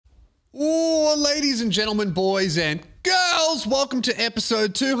Oh, ladies and gentlemen, boys and girls, welcome to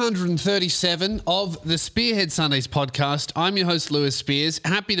episode 237 of the Spearhead Sundays podcast. I'm your host, Lewis Spears.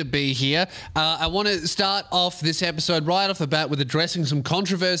 Happy to be here. I want to start off this episode right off the bat with addressing some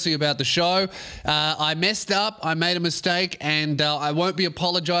controversy about the show. I messed up, I made a mistake, and I won't be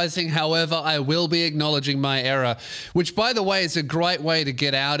apologizing. However, I will be acknowledging my error, which, by the way, is a great way to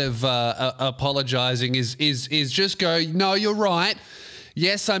get out of apologizing is just go, no, you're right.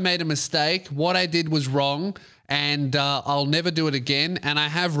 Yes, I made a mistake. What I did was wrong, and I'll never do it again, and I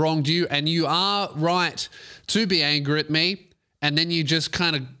have wronged you, and you are right to be angry at me, and then you just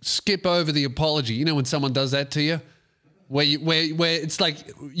kind of skip over the apology. You know when someone does that to you? Where it's like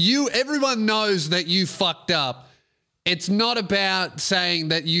everyone knows that you fucked up. It's not about saying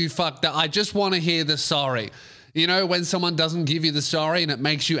that you fucked up. I just want to hear the sorry. You know, when someone doesn't give you the sorry and it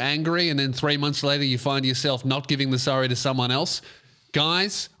makes you angry, and then 3 months later you find yourself not giving the sorry to someone else.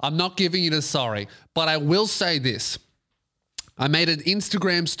 Guys, I'm not giving you the sorry, but I will say this. I made an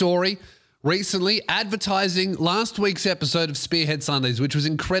Instagram story recently advertising last week's episode of Spearhead Sundays, which was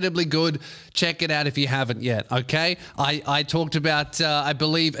incredibly good. Check it out if you haven't yet, okay? I talked about, I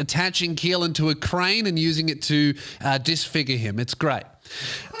believe, attaching Keelan to a crane and using it to disfigure him. It's great.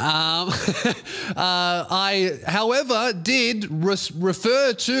 I, however, did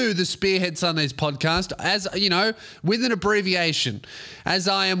refer to the Spearhead Sundays podcast as, you know, with an abbreviation, as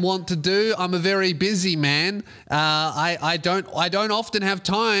I am wont to do. I'm a very busy man. I don't often have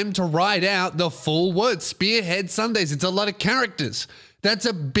time to write out the full word. Spearhead Sundays. It's a lot of characters. That's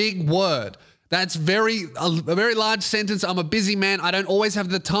a big word. That's a very large sentence. I'm a busy man. I don't always have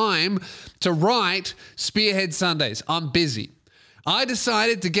the time to write Spearhead Sundays. I'm busy. I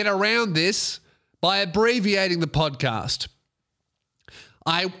decided to get around this by abbreviating the podcast.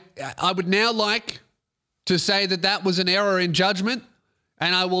 I would now like to say that that was an error in judgment,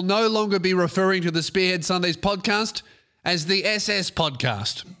 and I will no longer be referring to the Spearhead Sundays podcast as the SS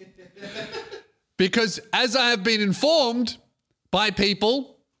podcast. Because as I have been informed by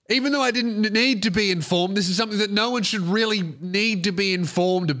people, even though I didn't need to be informed, this is something that no one should really need to be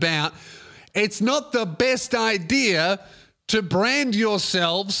informed about. It's not the best idea to brand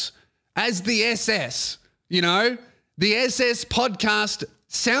yourselves as the SS. You know, the SS podcast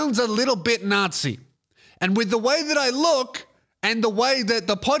sounds a little bit Nazi. And with the way that I look and the way that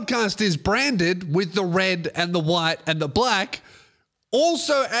the podcast is branded with the red and the white and the black,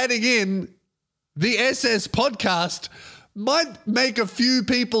 also adding in the SS podcast might make a few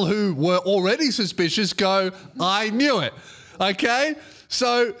people who were already suspicious go, I knew it. Okay?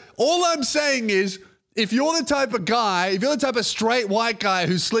 So all I'm saying is, if you're the type of guy, if you're the type of straight white guy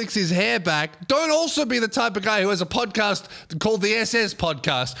who slicks his hair back, don't also be the type of guy who has a podcast called the SS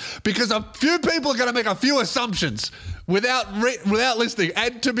podcast, because a few people are going to make a few assumptions without listening.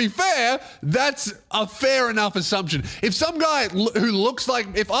 And to be fair, that's a fair enough assumption. If some guy who looks like,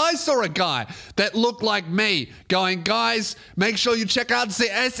 if I saw a guy that looked like me going, guys, make sure you check out the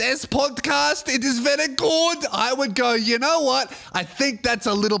SS podcast, it is very good, I would go, you know what? I think that's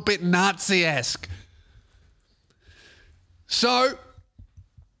a little bit Nazi-esque. So,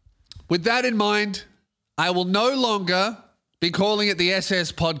 with that in mind, I will no longer be calling it the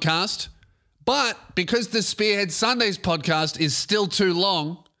SS podcast, but because the Spearhead Sundays podcast is still too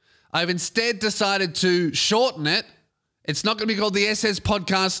long, I've instead decided to shorten it. It's not going to be called the SS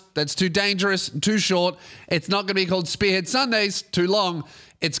podcast. That's too dangerous, too short. It's not going to be called Spearhead Sundays, too long.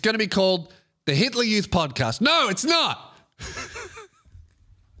 It's going to be called the Hitler Youth podcast. No, it's not.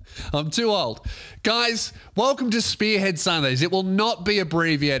 I'm too old. Guys, welcome to Spearhead Sundays. It will not be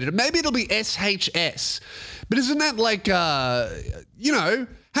abbreviated. Maybe it'll be SHS. But isn't that like, you know,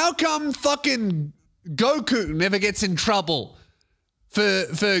 how come fucking Goku never gets in trouble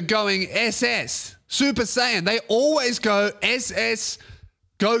for going SS? Super Saiyan. They always go SS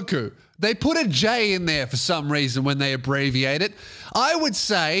Goku. They put a J in there for some reason when they abbreviate it. I would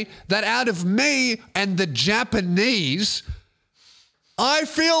say that out of me and the Japanese, I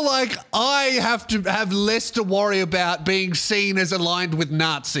feel like I have to have less to worry about being seen as aligned with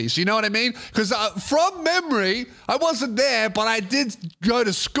Nazis. You know what I mean? Because from memory, I wasn't there, but I did go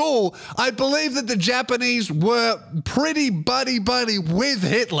to school. I believe that the Japanese were pretty buddy-buddy with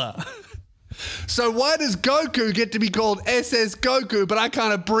Hitler. So why does Goku get to be called SS Goku, but I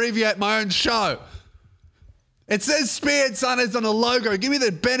can't abbreviate my own show? It says Spearhead Sundays on the logo. Give me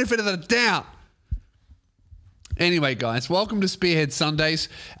the benefit of the doubt. Anyway, guys, welcome to Spearhead Sundays.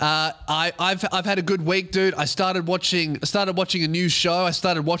 I've had a good week, dude. I started watching a new show. I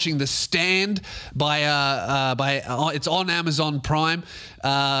started watching The Stand by it's on Amazon Prime.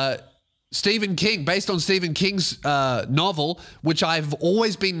 Stephen King, based on Stephen King's novel, which I've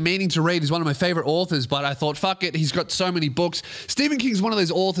always been meaning to read. He's one of my favorite authors, but I thought, fuck it, he's got so many books. Stephen King's one of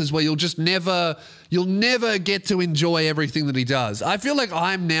those authors where you'll never get to enjoy everything that he does. I feel like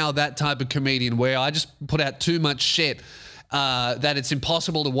I'm now that type of comedian where I just put out too much shit that it's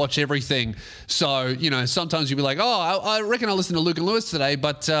impossible to watch everything. So, you know, sometimes you'll be like, oh, I reckon I'll listen to Luke and Lewis today,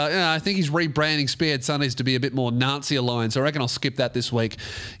 but I think he's rebranding Spearhead Sundays to be a bit more Nazi aligned, so I reckon I'll skip that this week,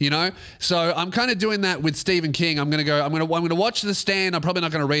 you know? So I'm kind of doing that with Stephen King. I'm going to watch The Stand. I'm probably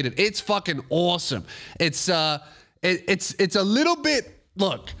not going to read it. It's fucking awesome. It's a little bit,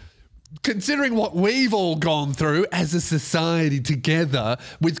 look, considering what we've all gone through as a society together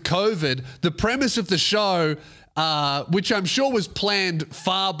with COVID, the premise of the show, which I'm sure was planned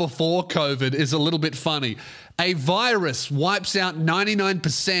far before COVID, is a little bit funny. A virus wipes out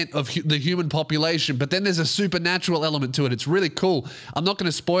 99% of the human population, but then there's a supernatural element to it. It's really cool. I'm not going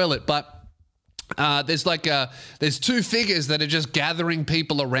to spoil it, but there's two figures that are just gathering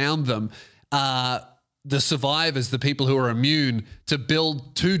people around them, the survivors, the people who are immune, to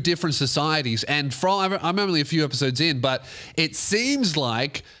build two different societies. And I'm only a few episodes in, but it seems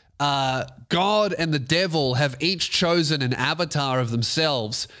like God and the devil have each chosen an avatar of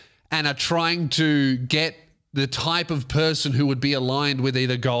themselves and are trying to get the type of person who would be aligned with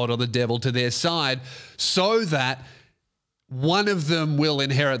either God or the devil to their side, so that one of them will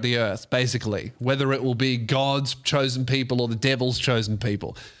inherit the earth, basically, whether it will be God's chosen people or the devil's chosen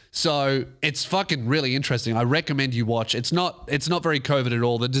people. So it's fucking really interesting. I recommend you watch. It's not very COVID at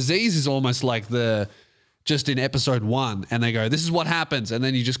all. The disease is almost like just in episode 1, and they go, this is what happens, and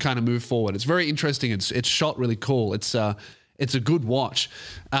then you just kind of move forward. It's very interesting. It's shot really cool. It's a good watch.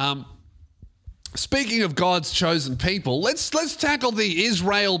 Speaking of God's chosen people, let's tackle the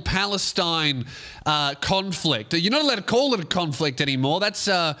Israel-Palestine conflict. You're not allowed to call it a conflict anymore. That's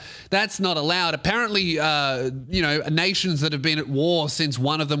not allowed. Apparently, you know, nations that have been at war since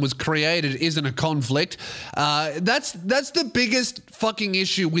one of them was created isn't a conflict. That's the biggest fucking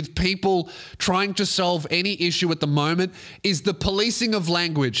issue with people trying to solve any issue at the moment, is the policing of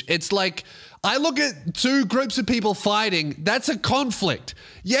language. It's like, I look at two groups of people fighting. That's a conflict.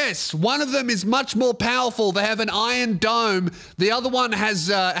 Yes, one of them is much more powerful. They have an iron dome. The other one has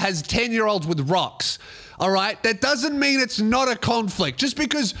 10-year-olds with rocks. All right? That doesn't mean it's not a conflict. Just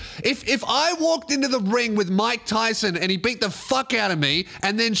because if I walked into the ring with Mike Tyson and he beat the fuck out of me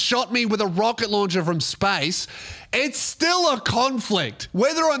and then shot me with a rocket launcher from space, it's still a conflict.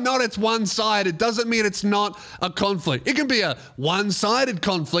 Whether or not it's one-sided doesn't mean it's not a conflict. It can be a one-sided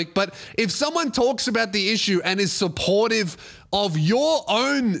conflict, but if someone talks about the issue and is supportive of your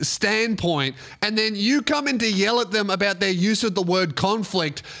own standpoint, and then you come in to yell at them about their use of the word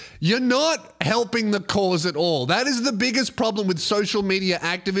conflict, you're not helping the cause at all. That is the biggest problem with social media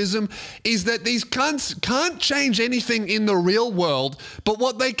activism, is that these cunts can't change anything in the real world, but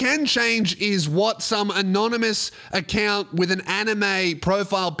what they can change is what some anonymous account with an anime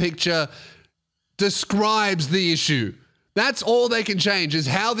profile picture describes the issue. That's all they can change, is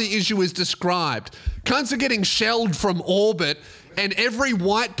how the issue is described. Cunts are getting shelled from orbit, and every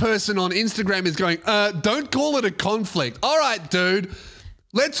white person on Instagram is going, don't call it a conflict. All right, dude,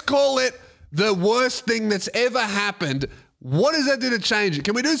 let's call it the worst thing that's ever happened. What does that do to change it?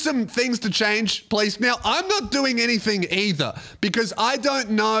 Can we do some things to change, please? Now, I'm not doing anything either, because I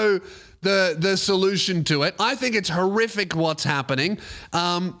don't know the solution to it. I think it's horrific what's happening.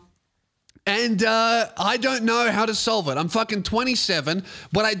 And I don't know how to solve it. I'm fucking 27,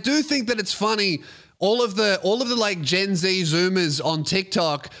 but I do think that it's funny. All of the like Gen Z Zoomers on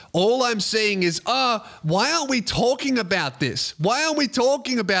TikTok, all I'm seeing is, why aren't we talking about this? Why aren't we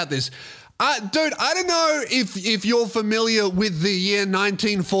talking about this? Dude, I don't know if you're familiar with the year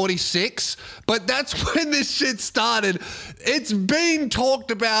 1946, but that's when this shit started. It's been talked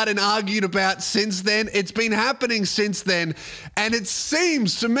about and argued about since then. It's been happening since then, and it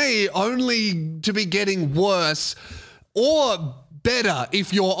seems to me only to be getting worse, or better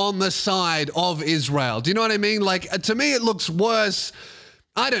if you're on the side of Israel. Do you know what I mean? Like, to me, it looks worse.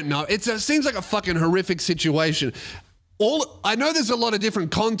 I don't know. It seems like a fucking horrific situation. I know there's a lot of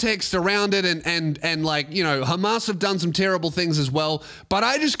different context around it, and like, you know, Hamas have done some terrible things as well, but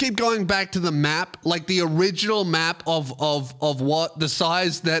I just keep going back to the map, like the original map of what the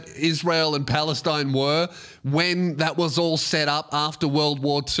size that Israel and Palestine were when that was all set up after World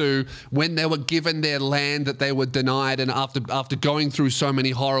War II, when they were given their land that they were denied, and after going through so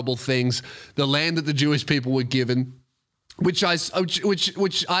many horrible things, the land that the Jewish people were given, which I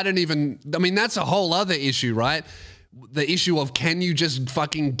don't even, I mean, that's a whole other issue, right? the issue of can you just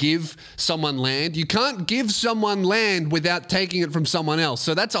fucking give someone land? You can't give someone land without taking it from someone else.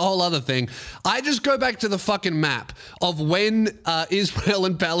 So that's a whole other thing. I just go back to the fucking map of when Israel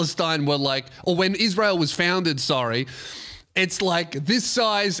and Palestine were like, or when Israel was founded, sorry. It's like this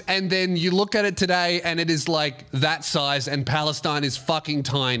size, and then you look at it today and it is like that size, and Palestine is fucking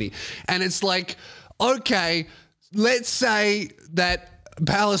tiny. And it's like, okay, let's say that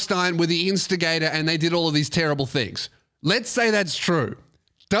Palestine were the instigator and they did all of these terrible things. Let's say that's true.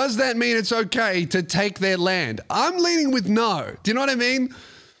 Does that mean it's okay to take their land? I'm leaning with no. Do you know what I mean?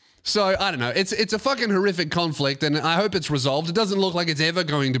 So, I don't know. It's a fucking horrific conflict, and I hope it's resolved. It doesn't look like it's ever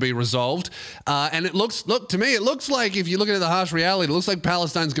going to be resolved. And to me, it looks like, if you look at the harsh reality, it looks like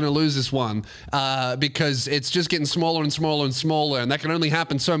Palestine's going to lose this one because it's just getting smaller and smaller and smaller, and that can only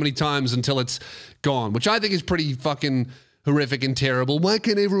happen so many times until it's gone, which I think is pretty fucking horrific and terrible. Why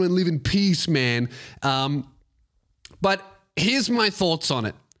can't everyone live in peace, man? But here's my thoughts on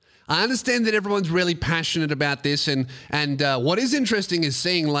it. I understand that everyone's really passionate about this, and what is interesting is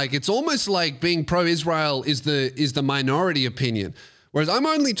seeing, like, it's almost like being pro-Israel is the minority opinion. Whereas I'm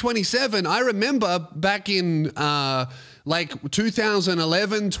only 27. I remember back in like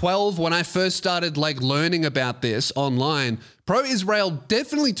 2011, 12, when I first started like learning about this online, pro-Israel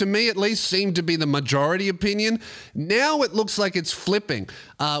definitely, to me at least, seemed to be the majority opinion. Now it looks like it's flipping,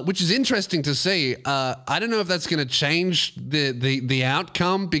 which is interesting to see. I don't know if that's going to change the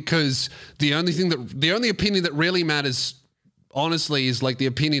outcome, because the only opinion that really matters, honestly, is like the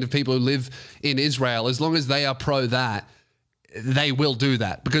opinion of people who live in Israel. As long as they are pro that, they will do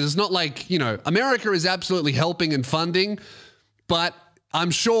that, because it's not like, you know, America is absolutely helping and funding, but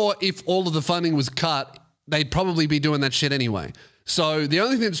I'm sure if all of the funding was cut, they'd probably be doing that shit anyway. So the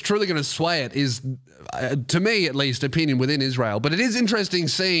only thing that's truly going to sway it is, to me at least, opinion within Israel. But it is interesting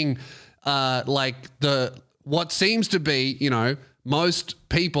seeing like what seems to be, you know, most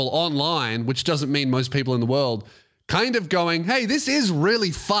people online, which doesn't mean most people in the world, kind of going, hey, this is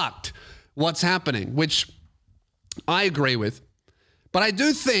really fucked what's happening, which I agree with. But I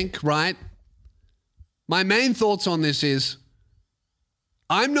do think, right, my main thoughts on this is,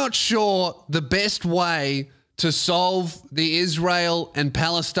 I'm not sure the best way to solve the Israel and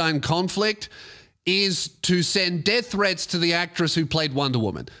Palestine conflict is to send death threats to the actress who played Wonder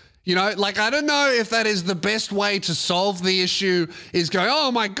Woman. You know, like, I don't know if that is the best way to solve the issue, is going,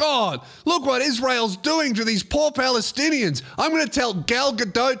 oh my God, look what Israel's doing to these poor Palestinians. I'm going to tell Gal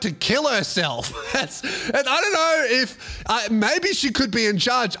Gadot to kill herself. And I don't know if, maybe she could be in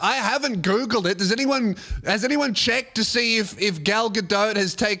charge. I haven't Googled it. Has anyone checked to see if Gal Gadot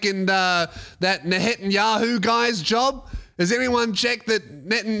has taken that Netanyahu guy's job? Has anyone checked that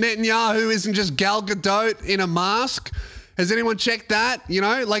Netanyahu isn't just Gal Gadot in a mask? Has anyone checked that? You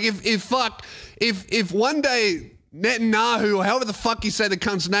know, like if one day Netanyahu, or however the fuck you say the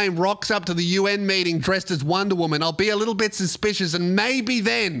cunt's name, rocks up to the UN meeting dressed as Wonder Woman, I'll be a little bit suspicious, and maybe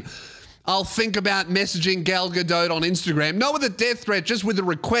then I'll think about messaging Gal Gadot on Instagram. Not with a death threat, just with a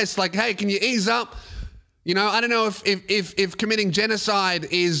request like, hey, can you ease up? You know, I don't know if committing genocide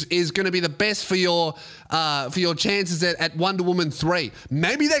is going to be the best for your chances at Wonder Woman 3.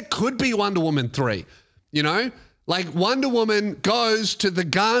 Maybe that could be Wonder Woman 3, you know? Like, Wonder Woman goes to the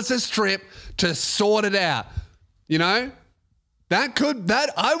Gaza Strip to sort it out, you know?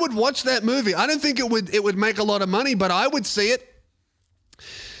 I would watch that movie. I don't think it would make a lot of money, but I would see it.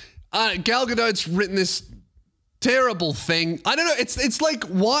 Gal Gadot's written this terrible thing. I don't know. It's like,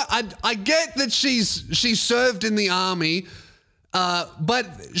 what? I get that she served in the army, but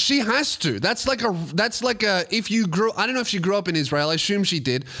she has to. That's like a, if you grew, I don't know if she grew up in Israel, I assume she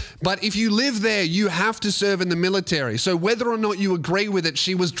did, but if you live there, you have to serve in the military. So whether or not you agree with it,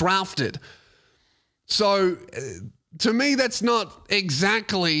 she was drafted. So to me, that's not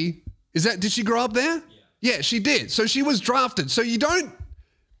exactly, did she grow up there? Yeah, she did. So she was drafted. So you don't,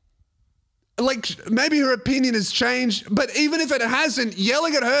 like, maybe her opinion has changed, but even if it hasn't,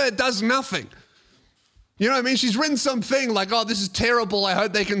 yelling at her does nothing. You know what I mean? She's written something like, oh, this is terrible. I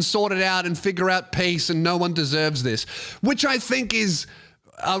hope they can sort it out and figure out peace, and no one deserves this, which I think is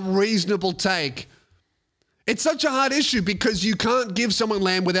a reasonable take. It's such a hard issue because you can't give someone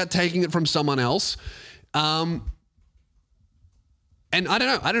land without taking it from someone else. And I don't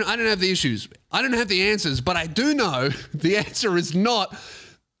know. I don't have the issues. I don't have the answers, but I do know the answer is not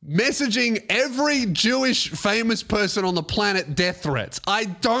messaging every Jewish famous person on the planet death threats. I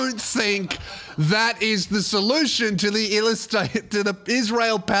don't think that is the solution to the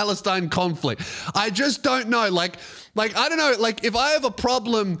Israel-Palestine conflict. I just don't know. Like I don't know. Like if I have a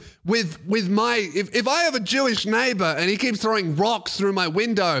problem with if I have a Jewish neighbor and he keeps throwing rocks through my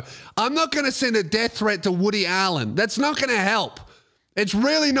window, I'm not going to send a death threat to Woody Allen. That's not going to help. It's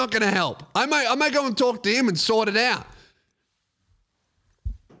really not going to help. I might go and talk to him and sort it out.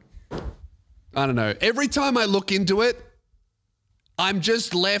 I don't know. Every time I look into it, I'm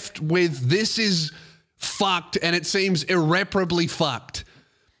just left with this is fucked, and it seems irreparably fucked.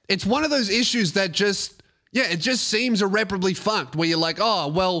 It's one of those issues that it just seems irreparably fucked, where you're like, oh,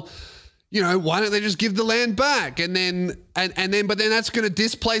 well, you know, why don't they just give the land back? But then that's going to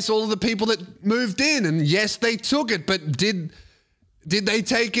displace all of the people that moved in. And yes, they took it, but did they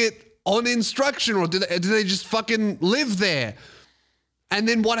take it on instruction, or did they just fucking live there? And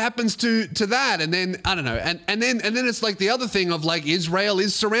then what happens to that? And then, I don't know. And then it's like the other thing of like Israel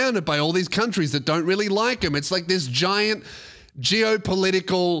is surrounded by all these countries that don't really like them. It's like this giant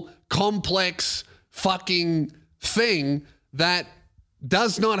geopolitical complex fucking thing that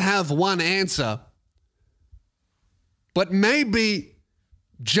does not have one answer. But maybe,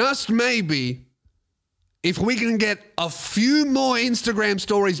 just maybe, if we can get a few more Instagram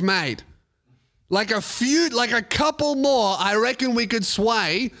stories made, like a couple more, I reckon we could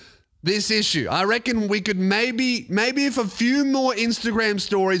sway this issue. I reckon we could maybe if a few more Instagram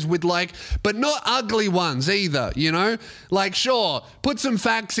stories with but not ugly ones either, you know? Like, sure, put some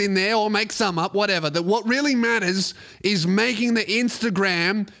facts in there or make some up, whatever. That what really matters is making the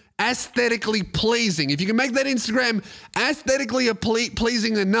Instagram aesthetically pleasing. If you can make that Instagram aesthetically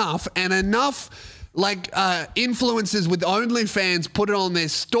pleasing enough, and enough influencers with OnlyFans put it on their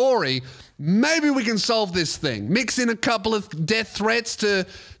story, maybe we can solve this thing. Mix in a couple of death threats to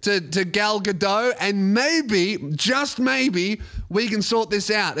Gal Gadot, and maybe, just maybe, we can sort this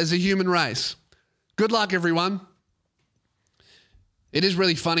out as a human race. Good luck, everyone. It is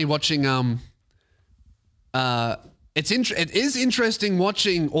really funny watching. It is interesting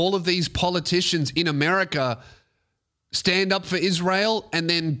watching all of these politicians in America stand up for Israel and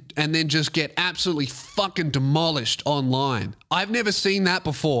then just get absolutely fucking demolished online. I've never seen that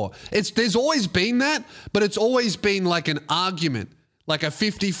before. There's always been that, but it's always been like an argument, like a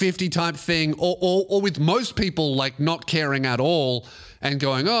 50-50 type thing, or with most people like not caring at all and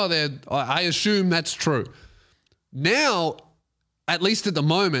going, oh, I assume that's true. Now, at least at the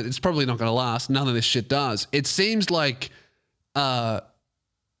moment, it's probably not going to last. None of this shit does. It seems like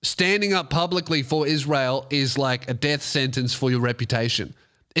standing up publicly for Israel is like a death sentence for your reputation.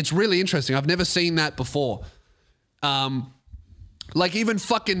 It's really interesting. I've never seen that before. Like even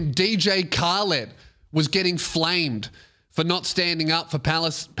fucking DJ Khaled was getting flamed for not standing up for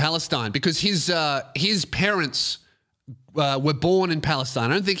Palestine because his parents were born in Palestine.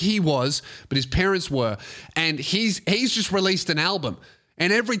 I don't think he was, but his parents were. And he's just released an album.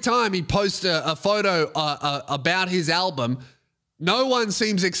 And every time he posts a photo about his album, no one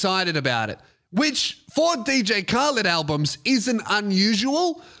seems excited about it, which for DJ Khaled albums isn't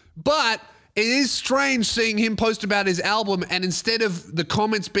unusual, but it is strange seeing him post about his album and instead of the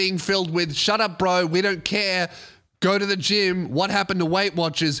comments being filled with, shut up, bro, we don't care, go to the gym, what happened to Weight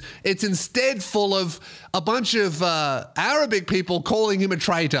Watchers, it's instead full of a bunch of Arabic people calling him a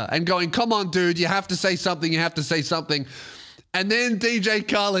traitor and going, come on, dude, you have to say something, you have to say something. And then DJ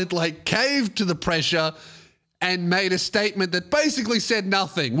Khaled like caved to the pressure and made a statement that basically said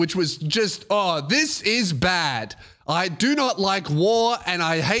nothing, which was just, oh, this is bad. I do not like war and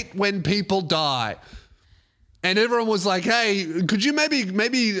I hate when people die. And everyone was like, hey, could you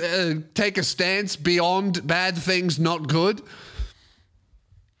maybe take a stance beyond bad things not good?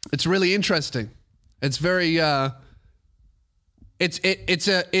 It's really interesting. It's very, and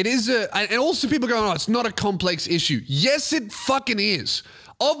also people going, oh, it's not a complex issue. Yes, it fucking is.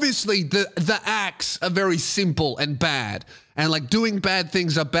 Obviously, the acts are very simple and bad, and like doing bad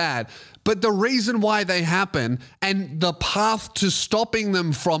things are bad. But the reason why they happen and the path to stopping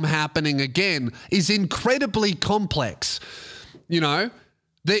them from happening again is incredibly complex. You know,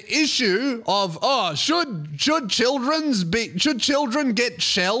 the issue of, oh, should children get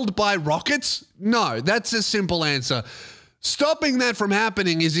shelled by rockets? No, that's a simple answer. Stopping that from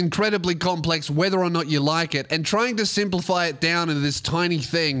happening is incredibly complex, whether or not you like it, and trying to simplify it down into this tiny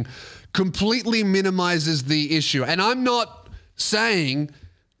thing completely minimizes the issue. And I'm not saying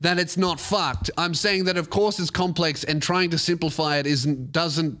that it's not fucked. I'm saying that, of course, it's complex, and trying to simplify it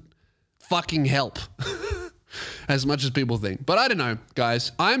doesn't fucking help. as much as people think. But I don't know,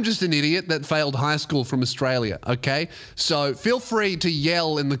 guys. I'm just an idiot that failed high school from Australia, okay? So feel free to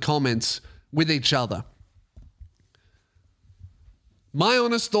yell in the comments with each other. My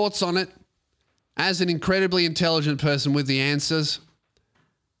honest thoughts on it, as an incredibly intelligent person with the answers,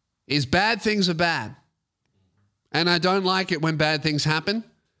 is bad things are bad. And I don't like it when bad things happen.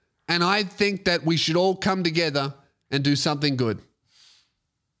 And I think that we should all come together and do something good.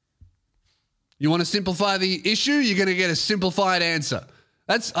 You want to simplify the issue? You're going to get a simplified answer.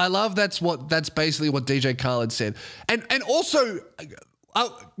 That's basically what DJ Khaled said. And also,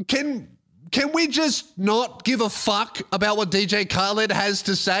 can we just not give a fuck about what DJ Khaled has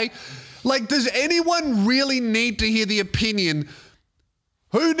to say? Like, does anyone really need to hear the opinion?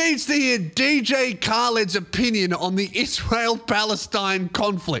 Who needs to hear DJ Khaled's opinion on the Israel-Palestine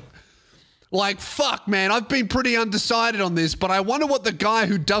conflict? Like, fuck, man, I've been pretty undecided on this, but I wonder what the guy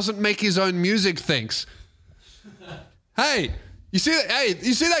who doesn't make his own music thinks. Hey, you see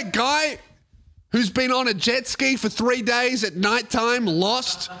that guy who's been on a jet ski for 3 days at nighttime,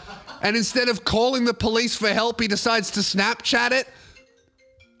 lost, and instead of calling the police for help, he decides to Snapchat it?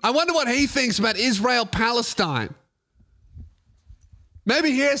 I wonder what he thinks about Israel-Palestine.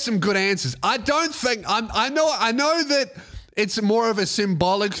 Maybe he has some good answers. I don't think, I know that it's more of a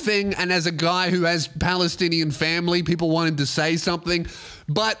symbolic thing, and as a guy who has Palestinian family, people want him to say something,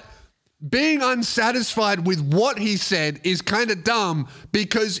 but being unsatisfied with what he said is kind of dumb,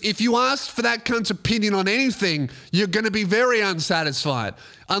 because if you ask for that cunt's opinion on anything, you're going to be very unsatisfied.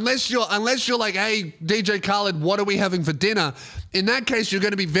 Unless you're like, hey, DJ Khaled, what are we having for dinner? In that case, you're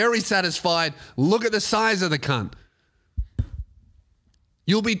going to be very satisfied. Look at the size of the cunt.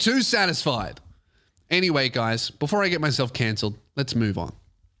 You'll be too satisfied. Anyway, guys, before I get myself cancelled, let's move on.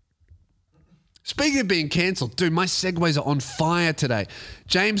 Speaking of being cancelled, dude, my segues are on fire today.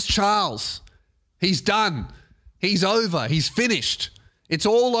 James Charles, he's done. He's over. He's finished. It's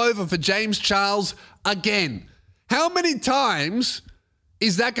all over for James Charles again. How many times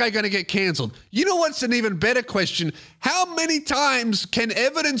is that guy going to get cancelled? You know what's an even better question? How many times can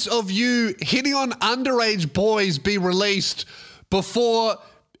evidence of you hitting on underage boys be released before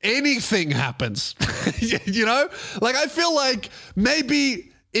anything happens? You know? Like, I feel like maybe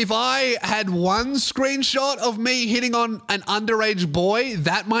if I had one screenshot of me hitting on an underage boy,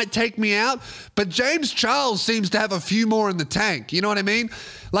 that might take me out. But James Charles seems to have a few more in the tank. You know what I mean?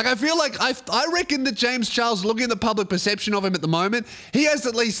 Like, I feel like I reckon that James Charles, looking at the public perception of him at the moment, he has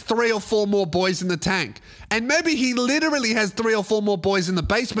at least 3 or 4 more boys in the tank. And maybe he literally has 3 or 4 more boys in the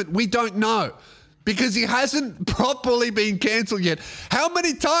basement. We don't know, because he hasn't properly been cancelled yet. How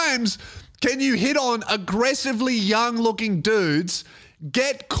many times can you hit on aggressively young-looking dudes,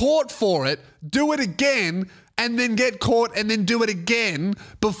 get caught for it, do it again, and then get caught and then do it again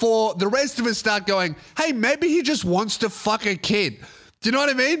before the rest of us start going, hey, maybe he just wants to fuck a kid? Do you know what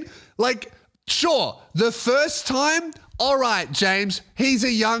I mean? Like, sure, the first time, all right, James, he's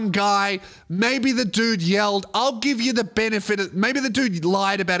a young guy. Maybe the dude yelled. I'll give you the benefit of, maybe the dude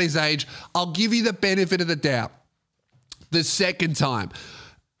lied about his age. I'll give you the benefit of the doubt. The second time,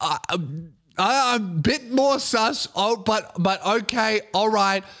 I'm a bit more sus. Oh, but okay, all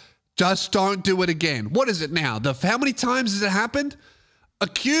right. Just don't do it again. What is it now? How many times has it happened?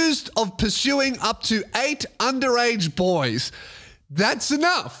 Accused of pursuing up to 8 underage boys. That's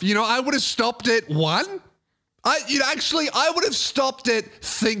enough. You know, I would have stopped at 1. I would have stopped it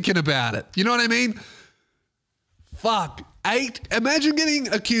thinking about it. You know what I mean? Fuck. 8. Imagine getting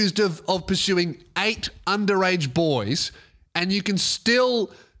accused of pursuing 8 underage boys, and you can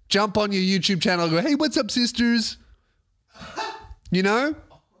still jump on your YouTube channel and go, hey, what's up, sisters? You know?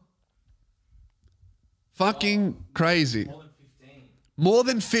 Fucking crazy. More than 15. More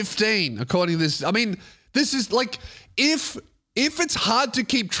than 15, according to this. I mean, this is like, if it's hard to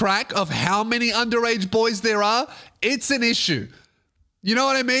keep track of how many underage boys there are, it's an issue. You know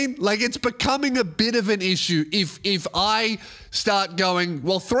what I mean? Like, it's becoming a bit of an issue if I start going,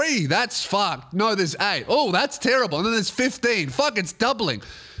 well, 3, that's fucked. No, there's 8. Oh, that's terrible. And then there's 15. Fuck, it's doubling.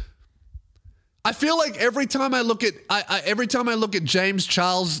 I feel like every time I look at James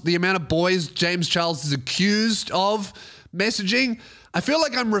Charles, the amount of boys James Charles is accused of messaging, I feel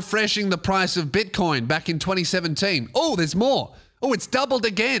like I'm refreshing the price of Bitcoin back in 2017. Oh, there's more. Oh, it's doubled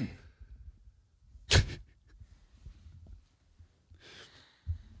again.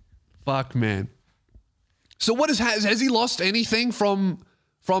 Fuck, man. So what has he lost anything from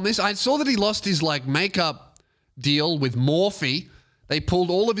this? I saw that he lost his like makeup deal with Morphe. They pulled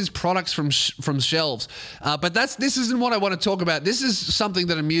all of his products from shelves. But this isn't what I want to talk about. This is something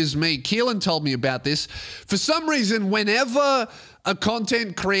that amused me. Keelan told me about this. For some reason, whenever a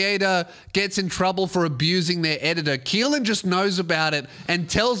content creator gets in trouble for abusing their editor, Keelan just knows about it and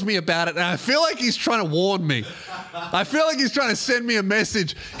tells me about it, and I feel like he's trying to warn me. I feel like he's trying to send me a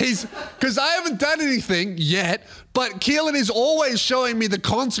message. Because I haven't done anything yet, but Keelan is always showing me the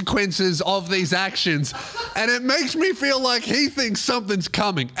consequences of these actions, and it makes me feel like he thinks something's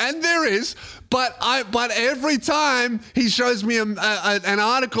coming, and there is. But every time he shows me an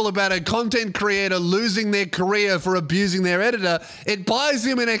article about a content creator losing their career for abusing their editor, it buys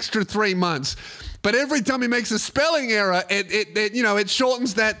him an extra 3 months. But every time he makes a spelling error, it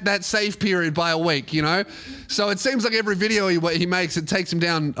shortens that safe period by a week, you know? So it seems like every video he makes, it takes him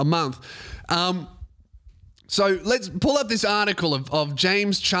down a month. So let's pull up this article of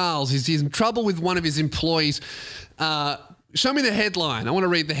James Charles. He's in trouble with one of his employees. Show me the headline. I want to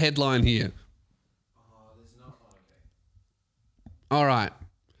read the headline here. All right.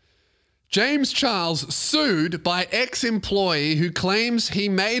 James Charles sued by ex-employee who claims he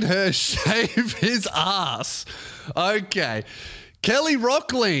made her shave his ass. Okay. Kelly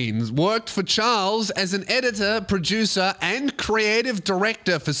Rockleen worked for Charles as an editor, producer, and creative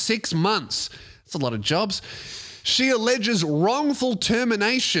director for 6 months. That's a lot of jobs. She alleges wrongful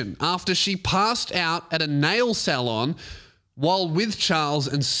termination after she passed out at a nail salon while with Charles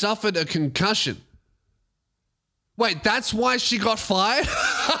and suffered a concussion. Wait, that's why she got fired?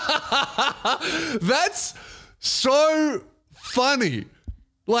 That's so funny.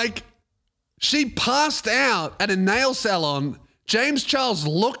 Like, she passed out at a nail salon. James Charles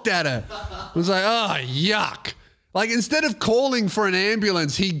looked at her. Was like, oh, yuck. Like, instead of calling for an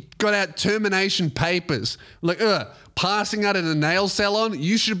ambulance, he got out termination papers. Like, passing out at a nail salon?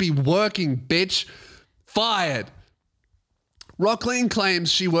 You should be working, bitch. Fired. Rockleen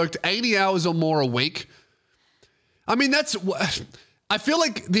claims she worked 80 hours or more a week. I mean, I feel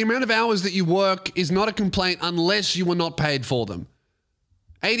like the amount of hours that you work is not a complaint unless you were not paid for them.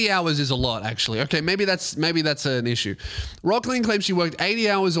 80 hours is a lot, actually. Okay, maybe that's an issue. Rockleen claims she worked 80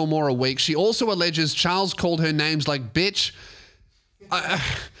 hours or more a week. She also alleges Charles called her names like bitch.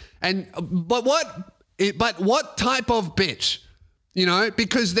 But what type of bitch? You know,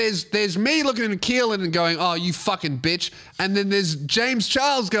 because there's me looking at Keelan and going, oh, you fucking bitch. And then there's James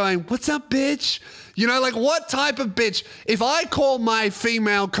Charles going, what's up, bitch? You know, like, what type of bitch? If I call my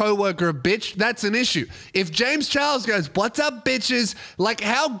female coworker a bitch, that's an issue. If James Charles goes, what's up, bitches? Like,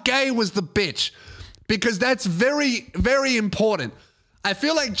 how gay was the bitch? Because that's very, very important. I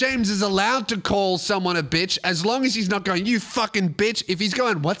feel like James is allowed to call someone a bitch as long as he's not going, you fucking bitch. If he's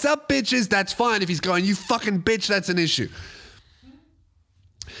going, what's up, bitches? That's fine. If he's going, you fucking bitch, that's an issue.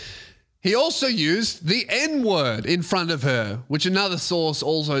 He also used the N-word in front of her, which another source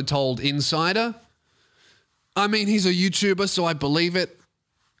also told Insider. I mean, he's a YouTuber, so I believe it.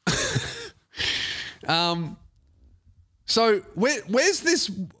 So where's this?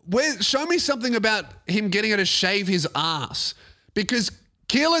 Show me something about him getting her to shave his ass, because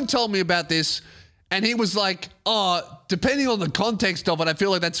Keelan told me about this, and he was like, "Oh, depending on the context of it, I feel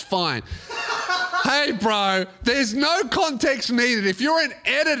like that's fine." Hey, bro, there's no context needed. If you're an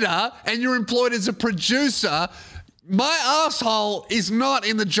editor and you're employed as a producer, my asshole is not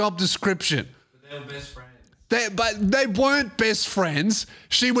in the job description. But they were best friends. But they weren't best friends.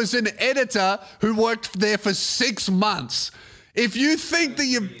 She was an editor who worked there for 6 months. If you think that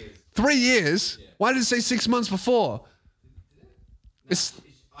you... 3 years? Yeah. Why did it say 6 months before? No,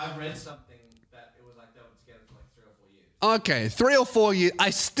 I read something that it was like they were together for like 3 or 4 years. Okay, 3 or 4 years.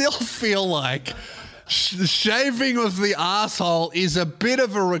 I still feel like shaving of the asshole is a bit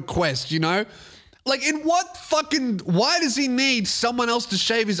of a request, you know? Like, in what fucking... Why does he need someone else to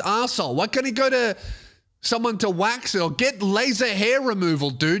shave his asshole? Why can't he go to someone to wax it or get laser hair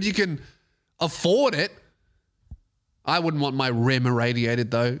removal, dude? You can afford it. I wouldn't want my rim irradiated,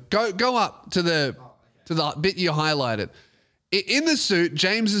 though. Go up to the bit you highlighted. In the suit,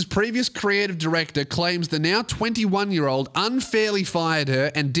 James's previous creative director claims the now 21-year-old unfairly fired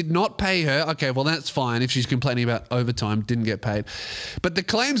her and did not pay her. Okay, well, that's fine if she's complaining about overtime, didn't get paid. But the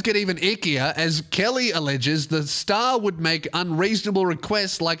claims get even ickier as Kelly alleges the star would make unreasonable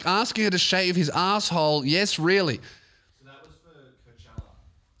requests like asking her to shave his asshole. Yes, really. So that was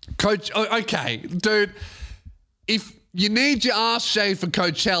for Coachella. Okay, dude. If you need your ass shaved for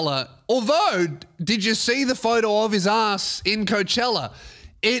Coachella, although, did you see the photo of his ass in Coachella?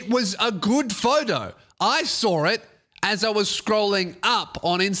 It was a good photo. I saw it, as I was scrolling up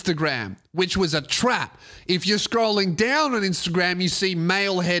on Instagram, which was a trap. If you're scrolling down on Instagram, you see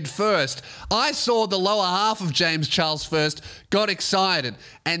male head first. I saw the lower half of James Charles first, got excited,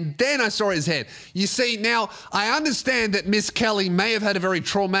 and then I saw his head. You see, now, I understand that Miss Kelly may have had a very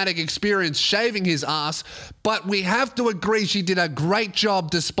traumatic experience shaving his ass, but we have to agree she did a great job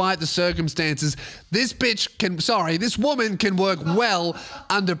despite the circumstances. This woman can work well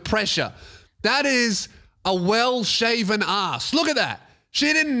under pressure. That is a well-shaven ass. Look at that.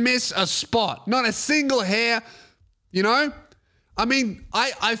 She didn't miss a spot, not a single hair, you know? I mean,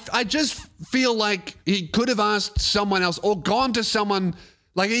 I just feel like he could have asked someone else or gone to someone,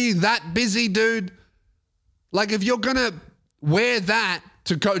 like, are you that busy, dude? Like, if you're gonna wear that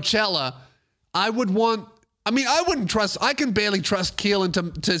to Coachella, I can barely trust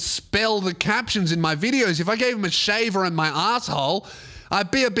Keelan to spell the captions in my videos. If I gave him a shaver in my asshole, I'd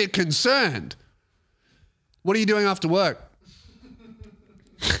be a bit concerned. What are you doing after work?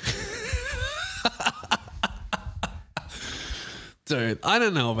 Dude, I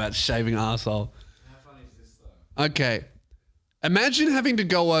don't know about shaving asshole. How funny is this though? Okay. Imagine having to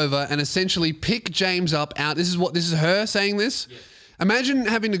go over and essentially pick James up out. This is her saying this? Yeah. Imagine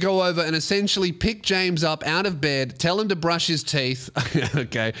having to go over and essentially pick James up out of bed, tell him to brush his teeth,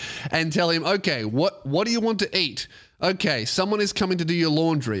 okay, and tell him, okay, what do you want to eat? Okay, someone is coming to do your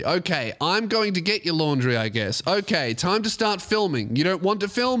laundry. Okay, I'm going to get your laundry, I guess. Okay, time to start filming. You don't want to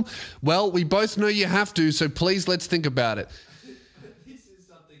film? Well, we both know you have to, so please let's think about it. This is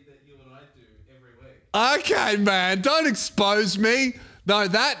something that you and I do every week. Okay, man, don't expose me. No,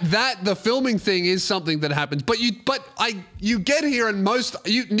 the filming thing is something that happens. But you get here and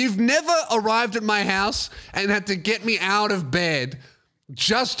you've never arrived at my house and had to get me out of bed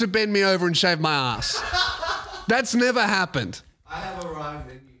just to bend me over and shave my ass. That's never happened. I have arrived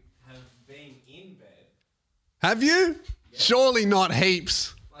and you have been in bed. Have you? Yeah. Surely not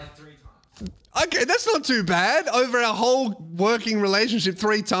heaps. Like 3 times. Okay, that's not too bad. Over our whole working relationship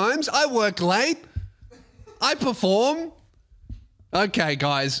 3 times. I work late. I perform. Okay,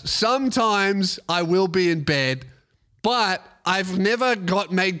 guys, sometimes I will be in bed, but I've never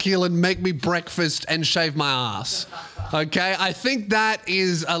made Keelan make me breakfast and shave my ass. Okay, I think that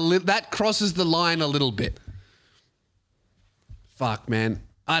that crosses the line a little bit. Fuck, man.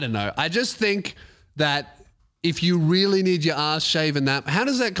 I don't know. I just think that if you really need your ass shaven, how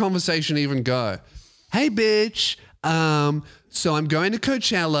does that conversation even go? Hey, bitch. So I'm going to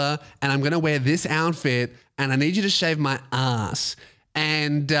Coachella and I'm going to wear this outfit and I need you to shave my ass.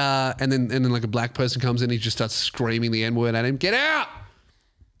 And then like a black person comes in, he just starts screaming the N-word at him. Get out!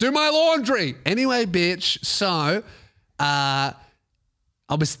 Do my laundry! Anyway, bitch, so I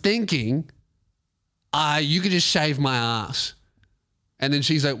was thinking you could just shave my ass. And then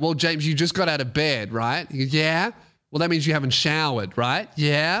she's like, well, James, you just got out of bed, right? He goes, yeah. Well, that means you haven't showered, right?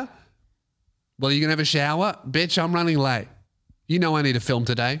 Yeah. Well, are you going to have a shower? Bitch, I'm running late. You know I need to film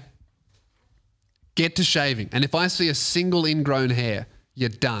today. Get to shaving. And if I see a single ingrown hair, you're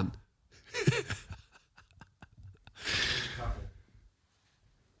done.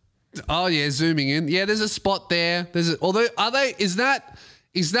 Oh, yeah, zooming in. Yeah, there's a spot there. Is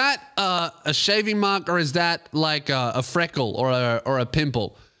that a shaving mark or is that like a freckle or a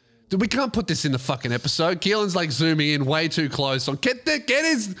pimple? Dude, we can't put this in the fucking episode. Keelan's like zooming in way too close. So get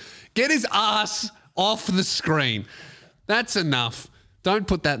his ass off the screen. That's enough. Don't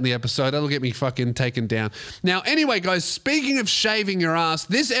put that in the episode. That'll get me fucking taken down. Now, anyway, guys, speaking of shaving your ass,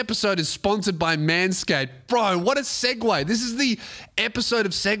 this episode is sponsored by Manscaped. Bro, what a segue. This is the episode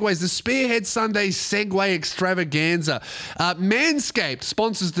of segues, the Spearhead Sunday segue extravaganza. Manscaped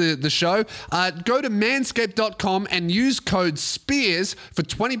sponsors the show. Go to manscaped.com and use code SPEARS for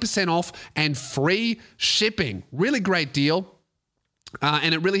 20% off and free shipping. Really great deal.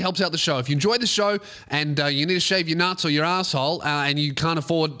 And it really helps out the show. If you enjoy the show and you need to shave your nuts or your asshole and you can't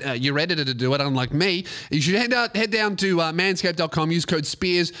afford your editor to do it, unlike me, you should head down to manscaped.com, use code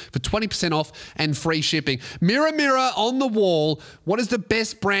SPEARS for 20% off and free shipping. Mirror, mirror on the wall, what is the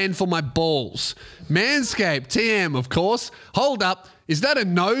best brand for my balls? Manscaped, TM, of course. Hold up. Is that a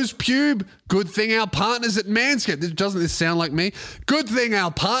nose pube? Good thing our partners at Manscaped, doesn't this sound like me? Good thing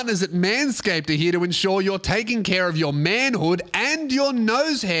our partners at Manscaped are here to ensure you're taking care of your manhood and your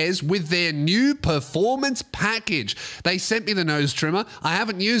nose hairs with their new performance package. They sent me the nose trimmer. I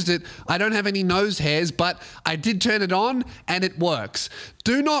haven't used it. I don't have any nose hairs, but I did turn it on and it works.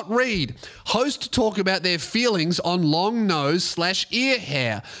 Do not read. Host talk about their feelings on long nose/ear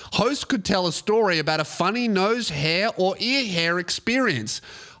hair. Host could tell a story about a funny nose hair or ear hair experience.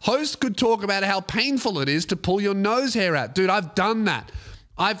 Host could talk about how painful it is to pull your nose hair out. Dude, I've done that.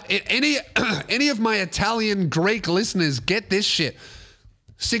 Any of my Italian, Greek listeners get this shit.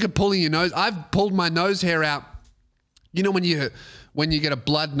 Sick of pulling your nose. I've pulled my nose hair out. You know when you get a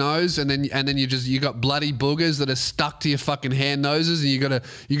blood nose and then you got bloody boogers that are stuck to your fucking hair noses and you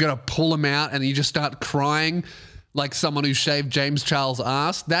gotta pull them out and you just start crying like someone who shaved James Charles'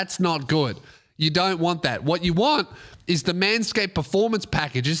 ass. That's not good. You don't want that. What you want is the Manscaped Performance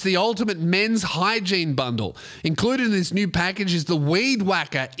Package. It's the ultimate men's hygiene bundle. Included in this new package is the Weed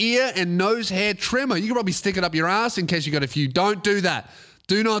Whacker ear and nose hair trimmer. You can probably stick it up your ass in case you got a few. Don't do that.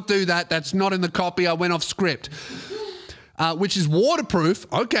 Do not do that. That's not in the copy. I went off script. Which is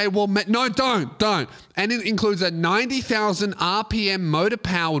waterproof. Okay, well, no, don't. And it includes a 90,000 RPM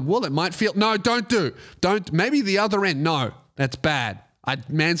motor-powered wool. It might feel... No, don't. Maybe the other end. No, that's bad.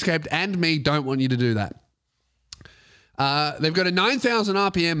 Manscaped and me don't want you to do that. They've got a 9,000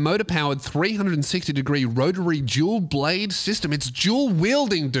 RPM motor-powered 360-degree rotary dual blade system. It's dual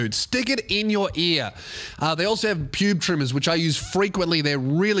wielding, dude. Stick it in your ear. They also have pube trimmers, which I use frequently. They're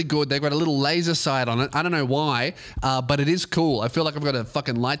really good. They've got a little laser sight on it. I don't know why, but it is cool. I feel like I've got a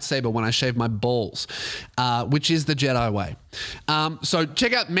fucking lightsaber when I shave my balls, which is the Jedi way. So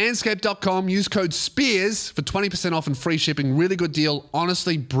check out manscaped.com. Use code SPEARS for 20% off and free shipping. Really good deal.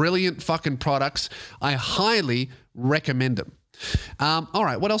 Honestly, brilliant fucking products. I highly recommend them. All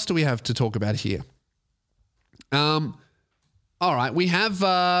right, what else do we have to talk about here? All right, we have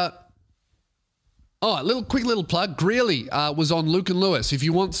quick little plug. Greeley was on Luke and Lewis. If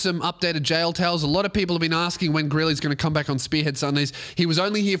you want some updated jail tales, a lot of people have been asking when Greeley's going to come back on Spearhead Sundays. He was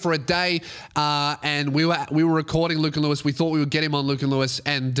only here for a day, and we were recording Luke and Lewis. We thought we would get him on Luke and Lewis,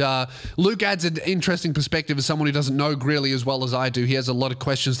 and Luke adds an interesting perspective as someone who doesn't know Greeley as well as I do. He has a lot of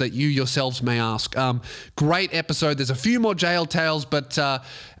questions that you yourselves may ask. Great episode. There's a few more jail tales, but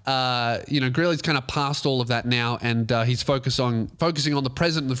Greeley's kind of past all of that now, and he's focusing on the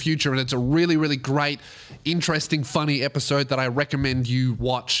present and the future, and it's a really, really great, interesting, funny episode that I recommend you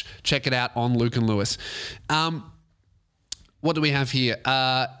watch. Check it out on Luke and Lewis. What do we have here?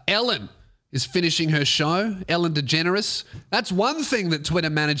 Ellen is finishing her show. Ellen DeGeneres. That's one thing that Twitter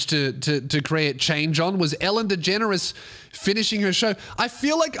managed to create change on, was Ellen DeGeneres finishing her show. I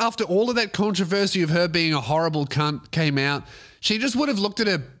feel like after all of that controversy of her being a horrible cunt came out, she just would have looked at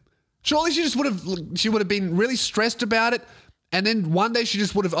her. Surely she would have been really stressed about it. And then one day she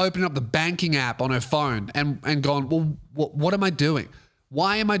just would have opened up the banking app on her phone and gone, well, what am I doing?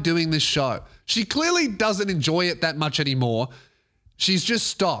 Why am I doing this show? She clearly doesn't enjoy it that much anymore. She's just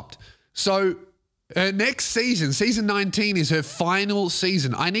stopped. So her next season, season 19, is her final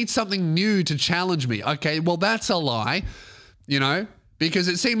season. I need something new to challenge me. Okay, well, that's a lie, because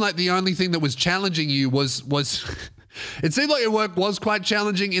it seemed like the only thing that was challenging you was it seemed like her work was quite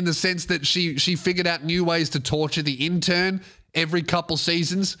challenging in the sense that she figured out new ways to torture the intern every couple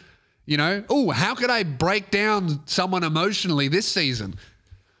seasons. Oh, how could I break down someone emotionally this season?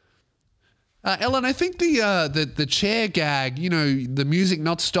 Ellen, I think the chair gag, the music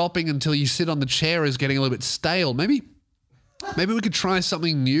not stopping until you sit on the chair is getting a little bit stale. Maybe we could try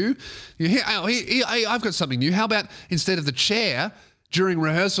something new. I've got something new. How about instead of the chair during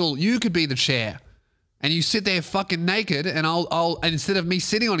rehearsal, you could be the chair, and you sit there fucking naked, and and instead of me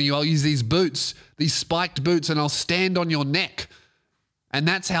sitting on you, I'll use these boots, these spiked boots, and I'll stand on your neck, and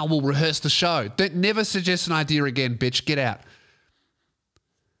that's how we'll rehearse the show. Don't never suggest an idea again, bitch. Get out.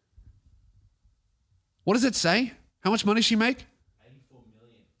 What does it say? How much money does she make?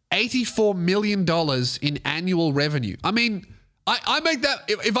 $84 million in annual revenue. I mean, I make that,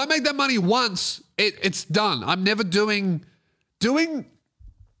 if I make that money once, it's done. I'm never doing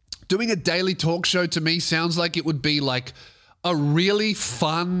a daily talk show. To me sounds like it would be like a really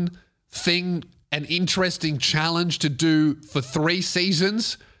fun thing, an interesting challenge to do for 3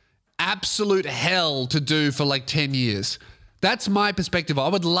 seasons. Absolute hell to do for like 10 years. That's my perspective. I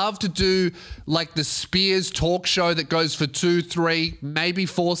would love to do like the Spears talk show that goes for 2, 3, maybe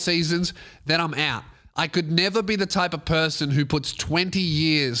 4 seasons. Then I'm out. I could never be the type of person who puts 20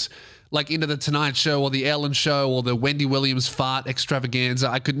 years like into the Tonight Show or the Ellen Show or the Wendy Williams fart extravaganza.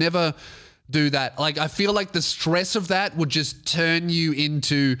 I could never do that. Like, I feel like the stress of that would just turn you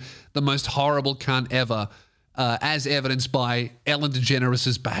into the most horrible cunt ever, as evidenced by Ellen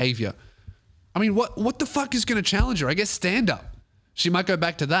DeGeneres' behavior. I mean, what the fuck is going to challenge her? I guess stand-up. She might go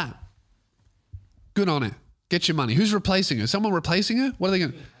back to that. Good on her. Get your money. Who's replacing her? Someone replacing her? What are they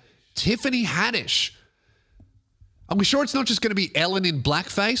going to... Tiffany Haddish. Are we sure it's not just going to be Ellen in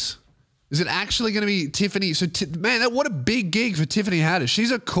blackface? Is it actually going to be Tiffany? So, man, what a big gig for Tiffany Haddish.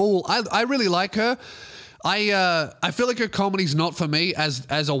 She's a cool... I really like her. I feel like her comedy's not for me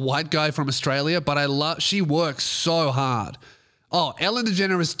as a white guy from Australia, but she works so hard. Oh, Ellen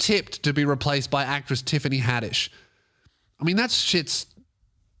DeGeneres tipped to be replaced by actress Tiffany Haddish. I mean, that shit's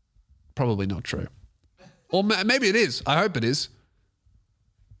probably not true. Or maybe it is. I hope it is.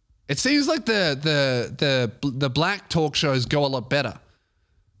 It seems like the black talk shows go a lot better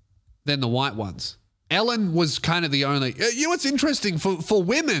than the white ones. Ellen was kind of the only... You know what's interesting? For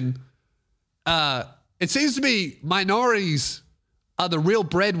women, it seems to be minorities are the real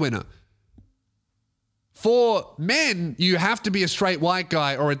breadwinner. For men, you have to be a straight white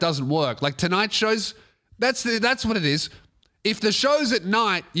guy or it doesn't work. Like Tonight shows, that's what it is. If the show's at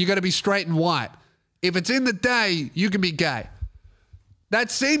night, you got to be straight and white. If it's in the day, you can be gay.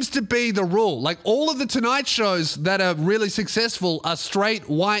 That seems to be the rule. Like all of the Tonight shows that are really successful are straight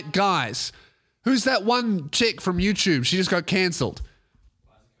white guys. Who's that one chick from YouTube? She just got cancelled.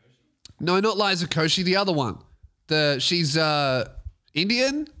 No, not Liza Koshy. The other one. She's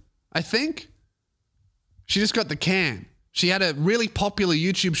Indian, I think. She just got the can. She had a really popular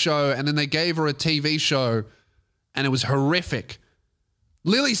YouTube show and then they gave her a TV show and it was horrific.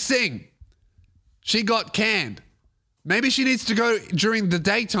 Lily Singh. She got canned. Maybe she needs to go during the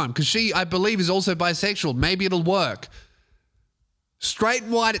daytime because she, I believe, is also bisexual. Maybe it'll work. Straight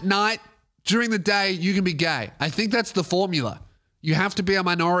and white at night. During the day, you can be gay. I think that's the formula. You have to be a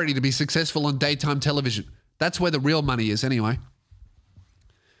minority to be successful on daytime television. That's where the real money is anyway.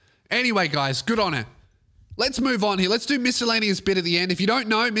 Anyway, guys, good on her. Let's move on here. Let's do miscellaneous bit at the end. If you don't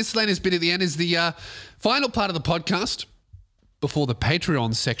know, miscellaneous bit at the end is the final part of the podcast before the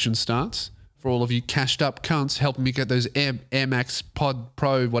Patreon section starts. For all of you cashed up cunts helping me get those Air Max Pod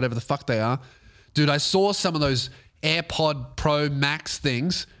Pro, whatever the fuck they are. Dude, I saw some of those AirPod Pro Max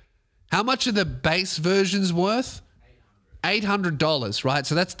things. How much are the base versions worth? $800, right?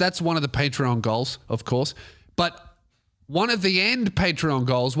 So that's one of the Patreon goals, of course. But one of the end Patreon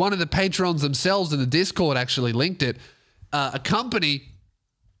goals, one of the patrons themselves in the Discord actually linked it. A company,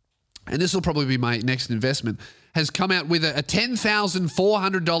 and this will probably be my next investment, has come out with a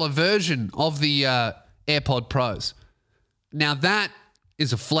 $10,400 version of the AirPod Pros. Now that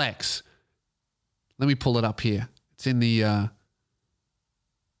is a flex. Let me pull it up here. It's in the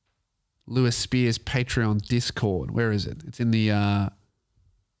Lewis Spears Patreon Discord. Where is it? It's in the... I'll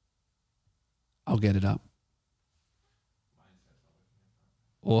get it up.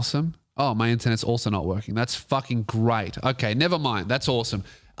 Awesome. Oh, my internet's also not working. That's fucking great. Okay, never mind. That's awesome.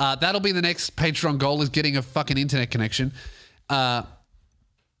 That'll be the next Patreon goal, is getting a fucking internet connection.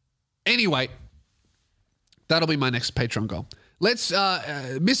 Anyway, that'll be my next Patreon goal. Let's,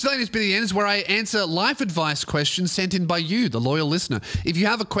 miscellaneous bit at the end is where I answer life advice questions sent in by you, the loyal listener. If you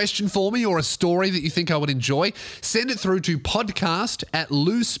have a question for me or a story that you think I would enjoy, send it through to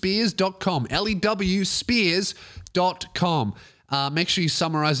podcast@lewspears.com, L-E-W spears.com. Make sure you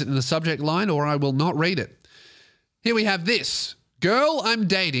summarize it in the subject line or I will not read it. Here we have this. Girl I'm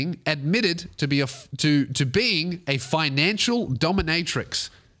dating admitted to being a financial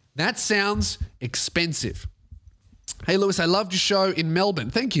dominatrix. That sounds expensive. Hey, Lewis, I loved your show in Melbourne.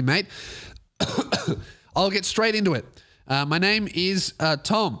 Thank you, mate. I'll get straight into it. My name is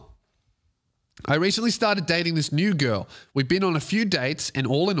Tom. I recently started dating this new girl. We've been on a few dates, and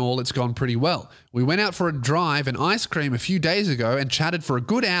all in all, it's gone pretty well. We went out for a drive and ice cream a few days ago and chatted for a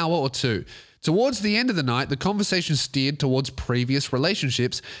good hour or two. Towards the end of the night, the conversation steered towards previous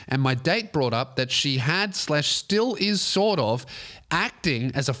relationships, and my date brought up that she had/still is sort of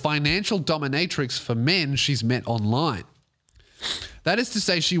acting as a financial dominatrix for men she's met online. That is to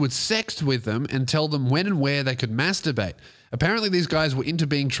say, she would sext with them and tell them when and where they could masturbate. Apparently, these guys were into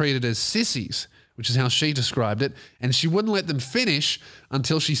being treated as sissies, which is how she described it, and she wouldn't let them finish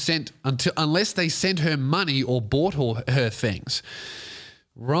unless they sent her money or bought her things.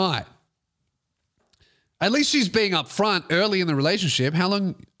 Right. At least she's being upfront early in the relationship. How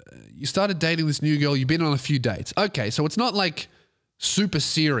long you started dating this new girl? You've been on a few dates. Okay, so it's not like super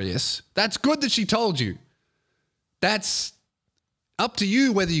serious. That's good that she told you. That's up to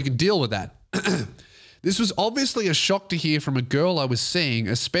you whether you can deal with that. This was obviously a shock to hear from a girl I was seeing,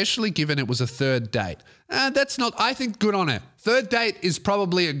 especially given it was a third date. That's not, I think, good on her. Third date is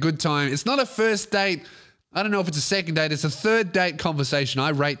probably a good time. It's not a first date. I don't know if it's a second date. It's a third date conversation. I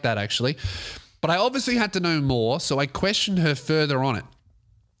rate that, actually. But I obviously had to know more, so I questioned her further on it.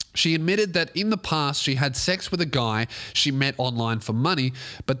 She admitted that in the past she had sex with a guy she met online for money,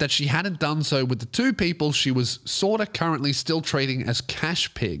 but that she hadn't done so with the two people she was sorta currently still treating as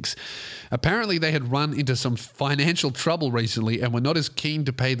cash pigs. Apparently they had run into some financial trouble recently and were not as keen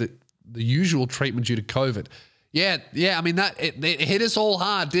to pay the usual treatment due to COVID. Yeah, I mean, it hit us all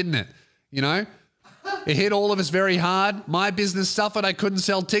hard, didn't it? You know? It hit all of us very hard. My business suffered. I couldn't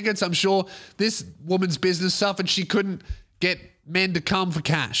sell tickets. I'm sure this woman's business suffered. She couldn't get men to come for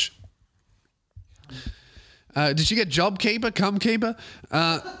cash. Did she get job keeper, cum keeper?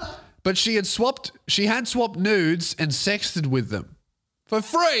 But she had swapped nudes and sexted with them. For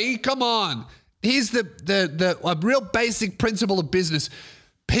free? Come on. Here's a real basic principle of business.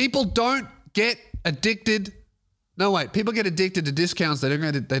 People don't get addicted. No, wait. People get addicted to discounts. They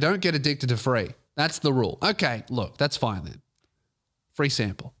don't get addicted to free. That's the rule. Okay, look, that's fine then. Free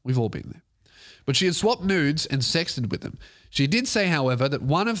sample. We've all been there. But she had swapped nudes and sexted with them. She did say, however, that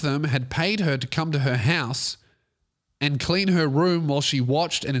one of them had paid her to come to her house and clean her room while she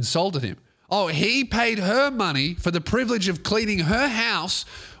watched and insulted him. Oh, he paid her money for the privilege of cleaning her house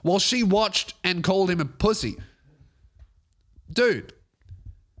while she watched and called him a pussy. Dude,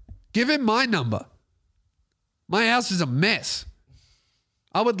 give him my number. My house is a mess.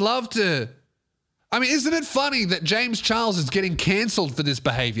 I would love to... I mean, isn't it funny that James Charles is getting cancelled for this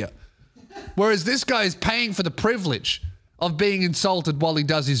behavior? Whereas this guy is paying for the privilege of being insulted while he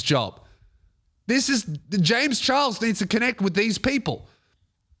does his job. James Charles needs to connect with these people.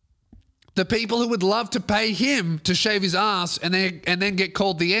 The people who would love to pay him to shave his ass and then get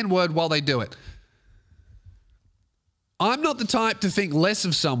called the N-word while they do it. I'm not the type to think less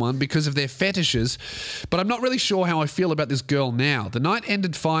of someone because of their fetishes, but I'm not really sure how I feel about this girl now. The night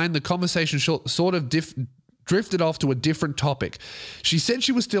ended fine. The conversation sort of drifted off to a different topic. She said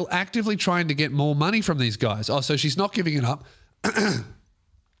she was still actively trying to get more money from these guys. Oh, so she's not giving it up.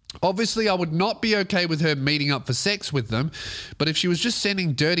 Obviously, I would not be okay with her meeting up for sex with them, but if she was just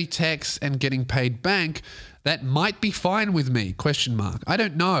sending dirty texts and getting paid bank, that might be fine with me, ? I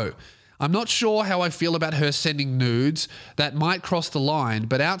don't know. I'm not sure how I feel about her sending nudes. That might cross the line,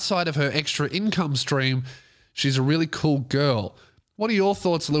 but outside of her extra income stream, she's a really cool girl. What are your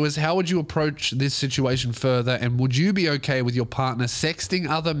thoughts, Lewis? How would you approach this situation further, and would you be okay with your partner sexting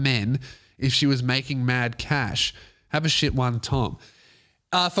other men if she was making mad cash? Have a shit one, Tom.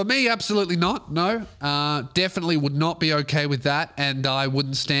 For me, absolutely not. No, definitely would not be okay with that, and I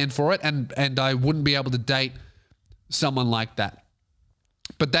wouldn't stand for it, and I wouldn't be able to date someone like that.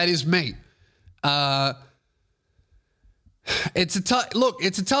 But that is me. It's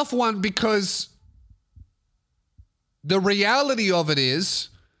a tough one because the reality of it is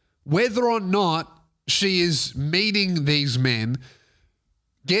whether or not she is meeting these men,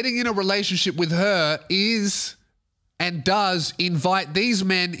 getting in a relationship with her is and does invite these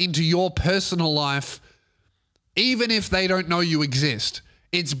men into your personal life, even if they don't know you exist.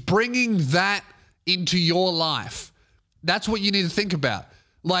 It's bringing that into your life. That's what you need to think about.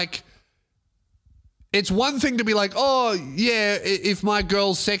 Like, it's one thing to be like, oh, yeah, if my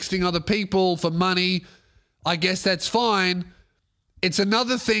girl's sexting other people for money, I guess that's fine. It's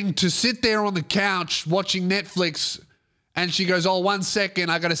another thing to sit there on the couch watching Netflix and she goes, oh, 1 second,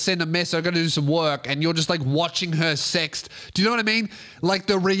 I got to send a message, I got to do some work, and you're just like watching her sext. Do you know what I mean? Like,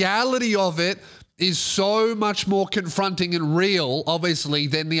 the reality of it is so much more confronting and real, obviously,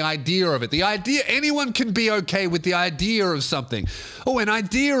 than the idea of it. The idea, anyone can be okay with the idea of something. Oh, an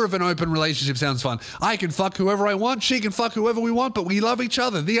idea of an open relationship sounds fun. I can fuck whoever I want, she can fuck whoever we want, but we love each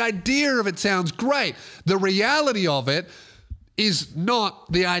other. The idea of it sounds great. The reality of it is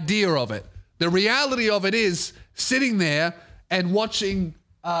not the idea of it. The reality of it is sitting there and watching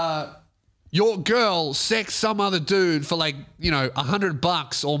your girl sex some other dude for like, you know,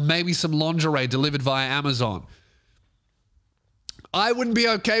 $100 or maybe some lingerie delivered via Amazon. I wouldn't be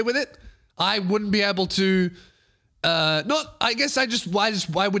okay with it. I wouldn't be able to, I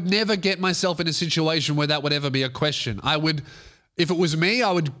would never get myself in a situation where that would ever be a question. If it was me,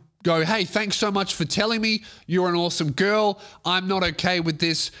 I would go, hey, thanks so much for telling me. You're an awesome girl. I'm not okay with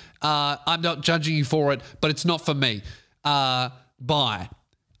this. I'm not judging you for it, but it's not for me. Bye.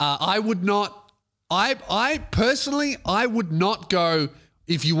 I would not, I personally, I would not go,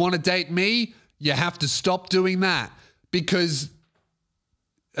 if you want to date me, you have to stop doing that. Because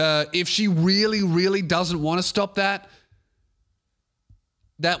if she really, really doesn't want to stop that,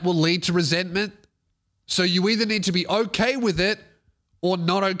 that will lead to resentment. So you either need to be okay with it or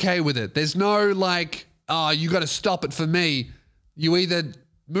not okay with it. There's no like, oh, you got to stop it for me. You either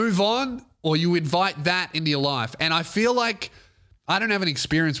move on or you invite that into your life. And I feel like, I don't have an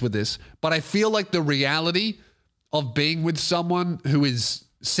experience with this, but I feel like the reality of being with someone who is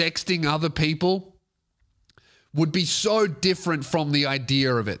sexting other people would be so different from the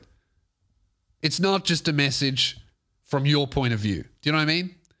idea of it. It's not just a message from your point of view. Do you know what I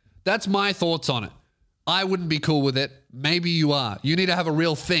mean? That's my thoughts on it. I wouldn't be cool with it. Maybe you are. You need to have a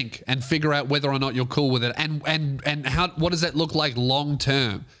real think and figure out whether or not you're cool with it. And how, what does that look like long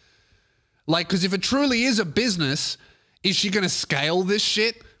term? Like, because if it truly is a business, is she going to scale this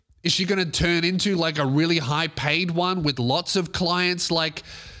shit? Is she going to turn into like a really high paid one with lots of clients? Like,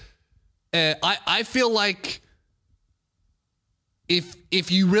 I feel like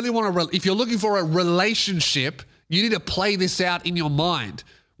if you really want to, if you're looking for a relationship, you need to play this out in your mind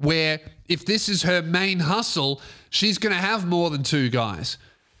where if this is her main hustle, she's going to have more than 2 guys.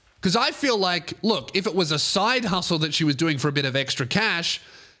 Because I feel like, look, if it was a side hustle that she was doing for a bit of extra cash,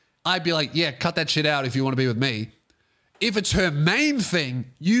 I'd be like, yeah, cut that shit out if you want to be with me. If it's her main thing,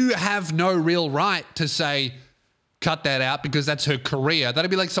 you have no real right to say, cut that out because that's her career. That'd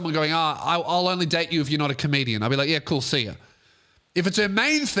be like someone going, I'll only date you if you're not a comedian. I'd be like, yeah, cool, see ya. If it's her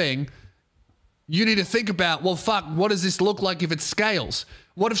main thing, you need to think about, well, fuck, what does this look like if it scales?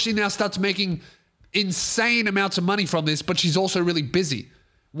 What if she now starts making insane amounts of money from this, but she's also really busy?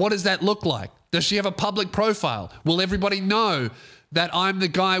 What does that look like? Does she have a public profile? Will everybody know that I'm the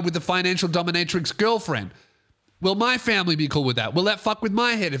guy with the financial dominatrix girlfriend? Will my family be cool with that? Will that fuck with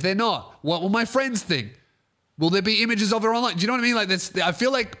my head? If they're not, what will my friends think? Will there be images of her online? Do you know what I mean? Like that's, I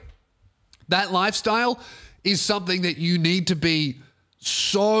feel like that lifestyle is something that you need to be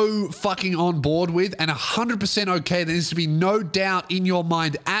so fucking on board with and 100% okay. There needs to be no doubt in your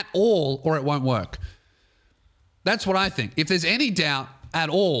mind at all or it won't work. That's what I think. If there's any doubt at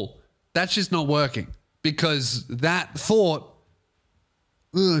all, that's just not working because that thought,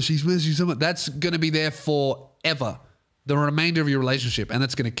 oh, she's missing someone, that's going to be there forever, the remainder of your relationship, and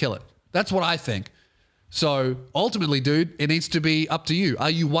that's going to kill it. That's what I think. So ultimately, dude, it needs to be up to you. Are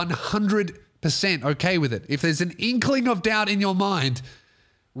you 100% okay with it? If there's an inkling of doubt in your mind,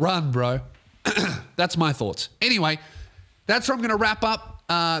 run, bro. That's my thoughts. Anyway, that's where I'm going to wrap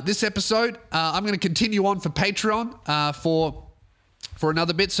up this episode. I'm going to continue on for Patreon for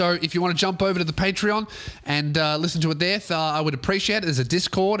another bit. So if you want to jump over to the Patreon and listen to it there, I would appreciate it. There's a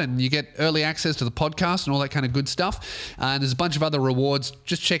Discord and you get early access to the podcast and all that kind of good stuff. And there's a bunch of other rewards.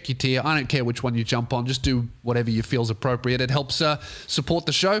 Just check your tier. I don't care which one you jump on. Just do whatever you feel is appropriate. It helps support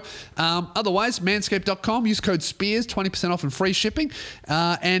the show. Otherwise, manscaped.com. Use code SPEARS, 20% off and free shipping.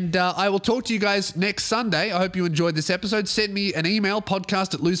 And I will talk to you guys next Sunday. I hope you enjoyed this episode. Send me an email,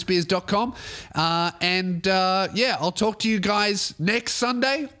 podcast@loosespears.com. Yeah, I'll talk to you guys next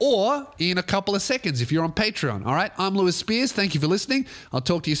Sunday or in a couple of seconds if you're on Patreon. All right, I'm Lewis Spears. Thank you for listening. I'll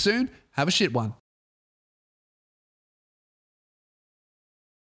talk to you soon. Have a shit one.